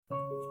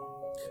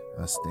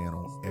I stand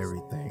on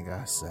everything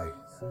I say.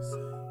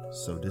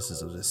 So this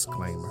is a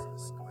disclaimer.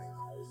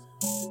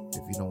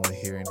 If you don't want to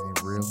hear anything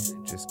real,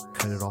 just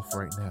cut it off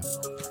right now.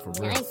 For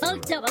real.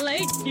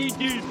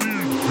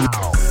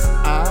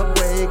 I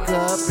wake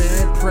up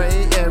and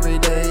pray every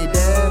day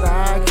that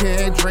I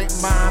can drink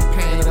my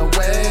pain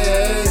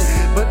away,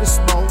 but the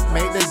smoke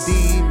make the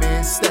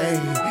demons stay.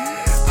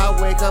 I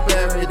wake up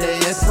every day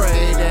and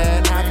pray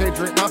that I can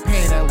drink my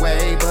pain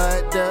away,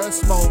 but the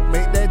smoke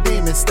make the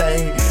demons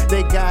stay.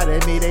 They got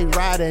at me, they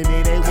ride at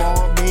me, they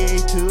want me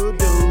to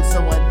do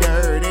someone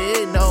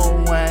dirty.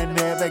 No one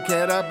ever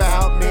cared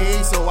about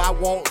me, so I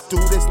won't do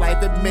this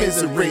life in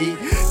misery.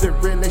 The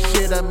realest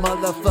shit a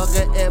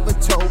motherfucker ever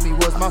told me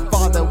was my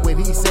father when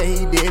he said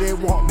he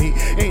didn't want me.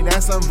 Ain't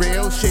that some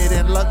real shit?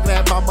 And looked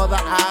at my mother's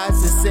eyes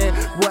and said,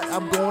 what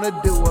I'm gonna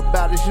do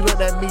about it? She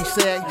looked at me,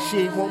 said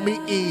she ain't want me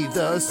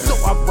either. So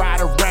I ride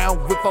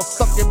around with a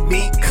fucking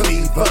meat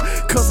cleaver,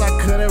 cause I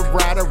couldn't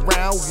ride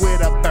around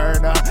with a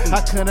burner.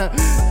 I couldn't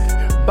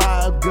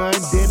buy a gun,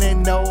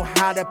 didn't know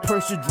how to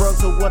purchase drugs,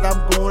 so what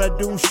I'm gonna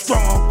do,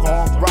 strong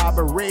on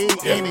robbery.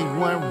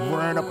 Anyone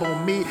run up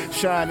on me,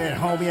 shining,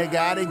 homie, I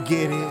gotta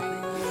get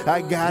it.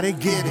 I gotta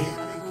get it.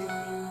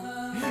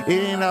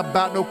 It ain't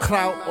about no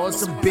clout or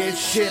some bitch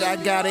shit. I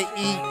gotta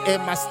eat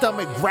and my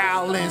stomach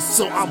growling,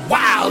 so I'm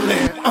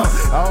wildin'.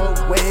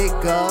 I'll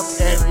wake up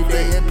every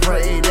day and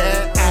pray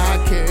that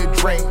I can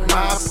drink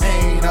my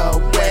pain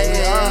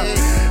away,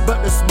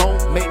 but the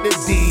smoke make the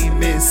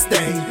demons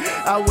stay.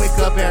 I wake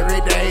up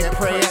every day and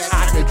pray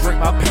I can drink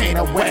my pain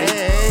away,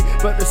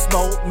 but the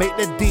smoke make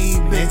the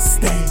demons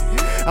stay.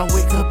 I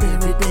wake up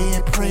every day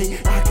and pray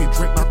I can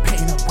drink my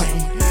pain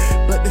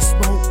away, but the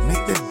smoke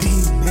make the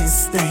demons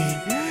stay.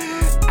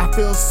 I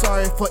feel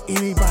sorry for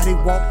anybody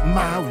walk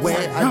my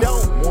way. I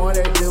don't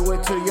wanna do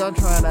it to you, I'm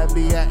trying to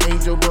be an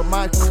angel, but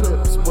my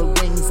clips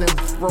with wings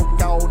and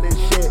broke all this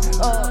shit.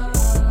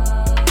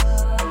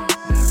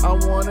 I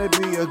wanna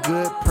be a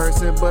good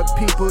person, but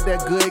people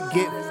that good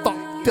get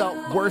fucked up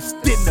worse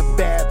than the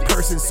bad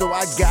person. So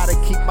I gotta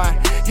keep my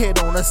head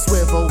on a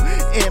swivel,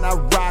 and I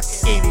rock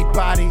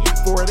anybody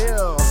for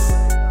real.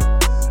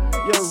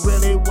 Yo,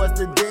 really, what's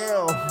the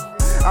deal?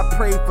 I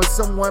prayed for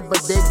someone,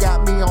 but they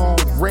got me on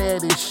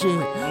red and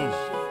shit.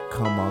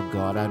 Come on,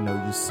 God, I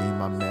know you see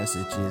my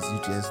messages.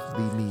 You just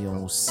leave me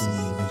on scene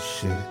and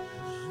shit.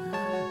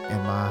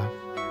 Am I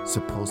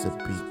supposed to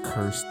be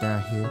cursed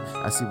down here?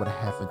 I see what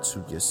happened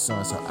to your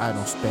son, so I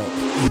don't expect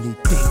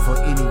anything for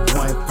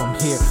anyone from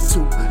here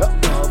to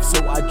above.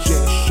 So I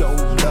just show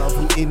love.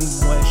 Who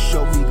anyone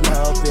show me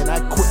love, and I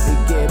quickly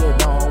get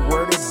it on.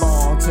 Word is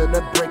born till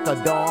the break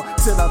of dawn,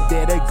 till I'm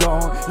dead and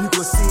gone. You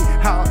can see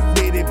how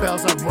many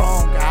bells are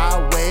wrong. I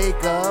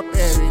wake up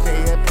every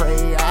day and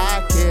pray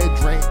I can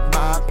drink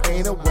my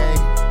pain away.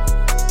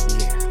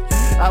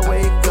 I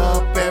wake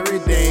up every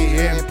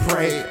day and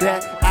pray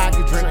that I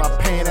can drink my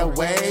pain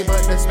away,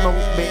 but the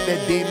smoke make the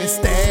demons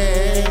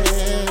stay.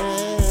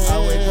 I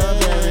wake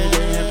up every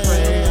day and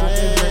pray I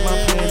can drink my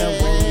pain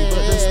away,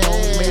 but the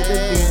smoke make the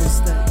demons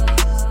stay.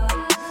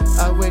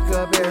 I wake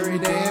up every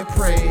day and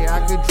pray I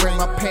can drink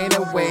my pain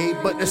away,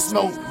 but the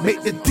smoke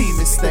make the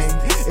demons stay.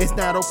 It's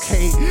not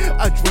okay.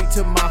 I drink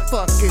till my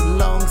fucking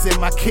lungs and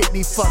my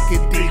kidney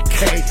fucking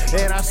decay,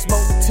 and I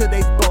smoke till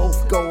they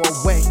both go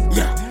away.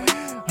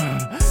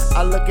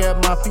 I look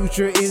at my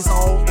future, it's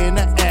all in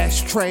the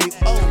ashtray.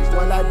 Oh,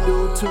 what I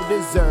do to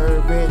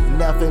deserve it?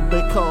 Nothing,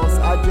 because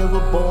I just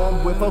was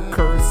born with a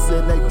curse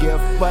and a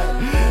gift. But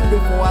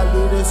before I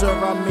leave this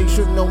earth, I make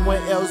sure no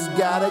one else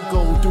gotta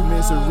go through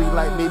misery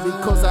like me,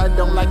 because I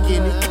don't like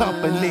any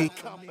company.